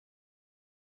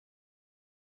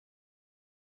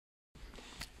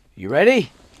You ready?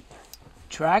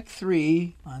 Track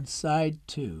 3 on side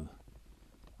 2.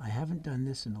 I haven't done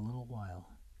this in a little while.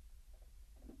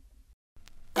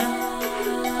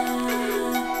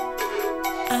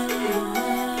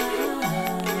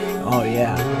 Oh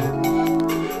yeah.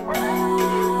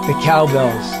 The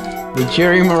cowbells. The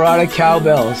Jerry Marotta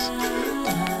cowbells.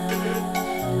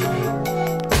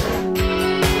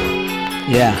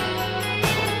 Yeah.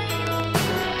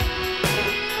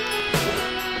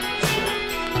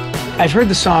 I've heard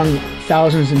the song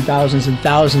thousands and thousands and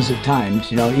thousands of times,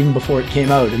 you know, even before it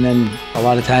came out, and then a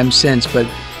lot of times since, but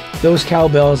those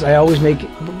cowbells, I always make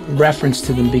reference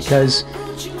to them because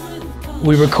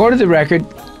we recorded the record,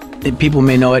 people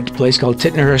may know it, a place called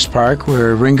Tittenhurst Park,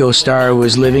 where Ringo Starr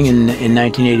was living in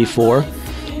 1984,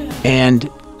 and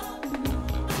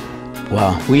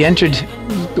wow, we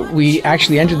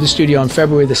actually entered the studio on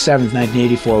February the 7th,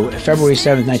 1984. February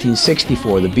 7th,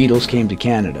 1964, the Beatles came to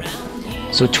Canada.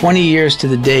 So 20 years to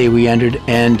the day we entered,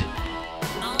 and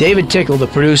David Tickle, the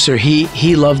producer,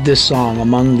 he loved this song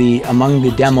among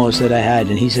the demos that I had,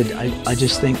 and he said, I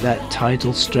just think that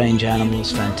title, Strange Animal,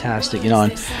 is fantastic, you know,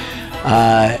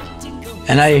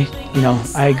 and I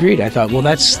agreed. I thought, well,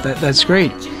 that's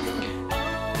great.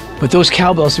 But those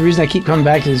cowbells, the reason I keep coming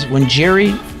back to is when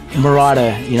Jerry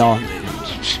Marotta, you know,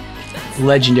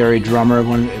 legendary drummer,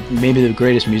 maybe the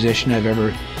greatest musician I've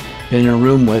ever been in a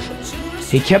room with,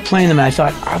 he kept playing them, and I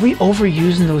thought, are we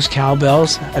overusing those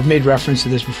cowbells? I've made reference to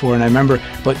this before, and I remember,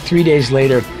 but 3 days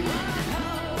later,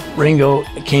 Ringo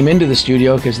came into the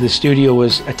studio, because the studio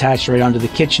was attached right onto the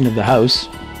kitchen of the house,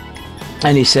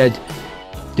 and he said,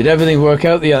 did everything work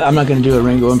out? Yeah, I'm not going to do a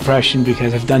Ringo impression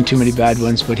because I've done too many bad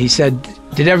ones, but he said,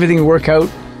 did everything work out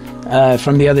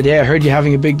from the other day? I heard you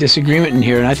having a big disagreement in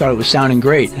here, and I thought it was sounding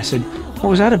great. I said, what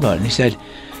was that about? And he said,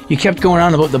 you kept going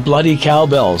on about the bloody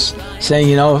cowbells, saying,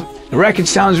 you know, the record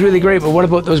sounds really great, but what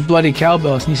about those bloody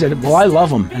cowbells? And he said, well, I love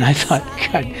them. And I thought,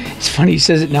 God, it's funny he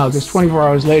says it now, because 24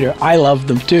 hours later, I love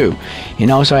them too. You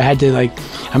know, so I had to, like,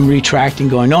 I'm retracting,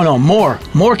 going, no, more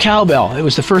cowbell. It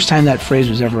was the first time that phrase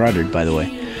was ever uttered, by the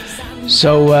way.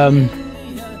 So, and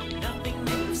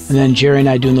then Jerry and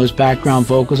I doing those background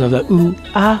vocals of the ooh,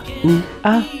 ah, ooh,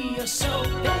 ah.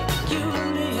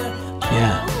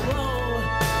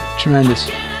 Yeah.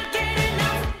 Tremendous.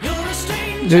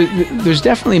 There's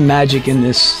definitely magic in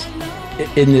this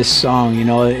song, you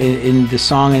know, in the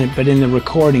song, but in the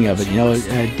recording of it. You know,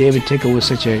 David Tickle was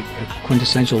such a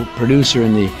quintessential producer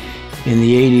in the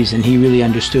 80s, and he really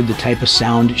understood the type of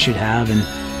sound it should have. And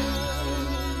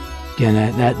again,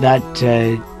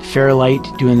 that Fairlight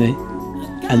doing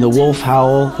the wolf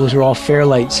howl, those are all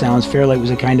Fairlight sounds. Fairlight was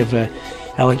a kind of a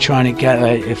electronic,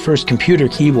 first computer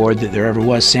keyboard that there ever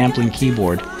was, sampling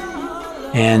keyboard,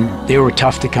 and they were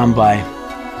tough to come by.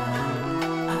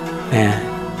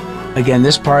 And again,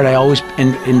 this part I always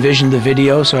envisioned the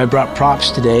video, so I brought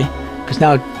props today, because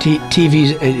now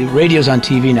radio's on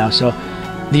TV now, so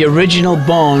the original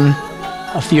bone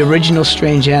of the original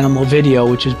Strange Animal video,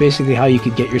 which is basically how you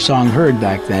could get your song heard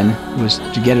back then, was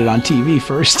to get it on TV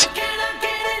first.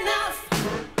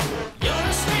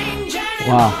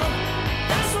 Wow.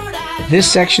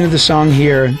 This section of the song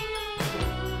here,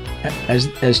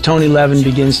 as Tony Levin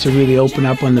begins to really open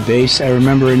up on the bass, I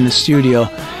remember in the studio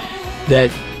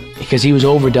that, because he was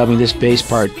overdubbing this bass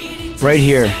part right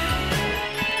here,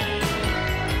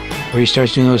 where he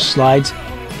starts doing those slides,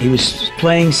 he was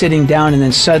playing sitting down, and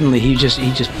then suddenly he just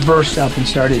burst up and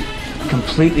started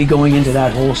completely going into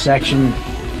that whole section.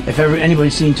 If ever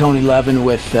anybody's seen Tony Levin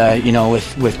with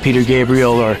with Peter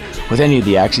Gabriel or with any of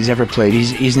the acts he's ever played,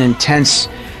 he's an intense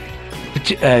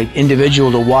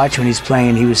individual to watch when he's playing,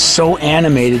 and he was so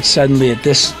animated suddenly at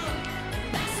this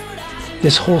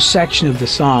whole section of the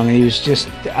song, and he was just,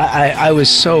 I was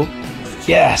so,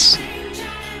 yes,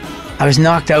 I was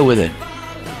knocked out with it.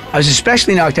 I was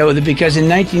especially knocked out with it because in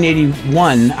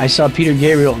 1981 I saw Peter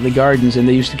Gabriel at the Gardens, and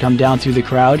they used to come down through the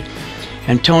crowd,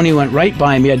 and Tony went right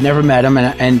by me. I'd never met him,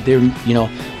 and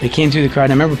they came through the crowd,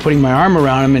 and I remember putting my arm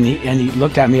around him, and he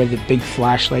looked at me with the big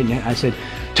flashlight, and I said,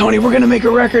 Tony, we're gonna make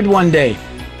a record one day.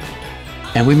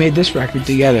 And we made this record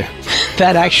together.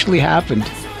 That actually happened.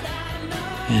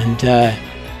 And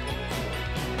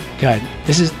God,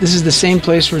 this is the same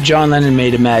place where John Lennon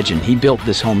made Imagine. He built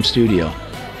this home studio.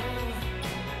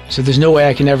 So there's no way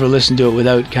I can ever listen to it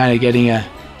without kind of getting a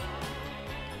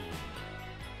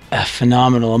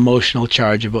phenomenal emotional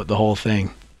charge about the whole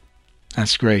thing.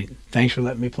 That's great. Thanks for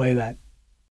letting me play that.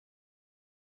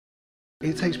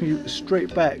 It takes me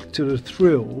straight back to the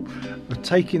thrill of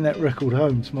taking that record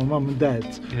home to my mum and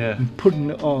dad's, and putting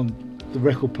it on the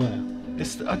record player.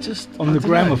 on the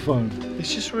gramophone.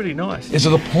 It's just really nice. It's to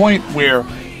the point where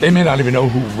they may not even know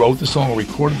who wrote the song or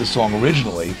recorded the song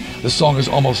originally. The song is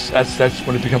almost, that's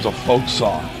when it becomes a folk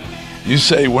song. You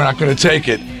say, we're not going to take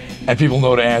it, and people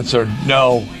know to answer,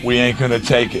 no, we ain't going to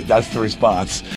take it. That's the response.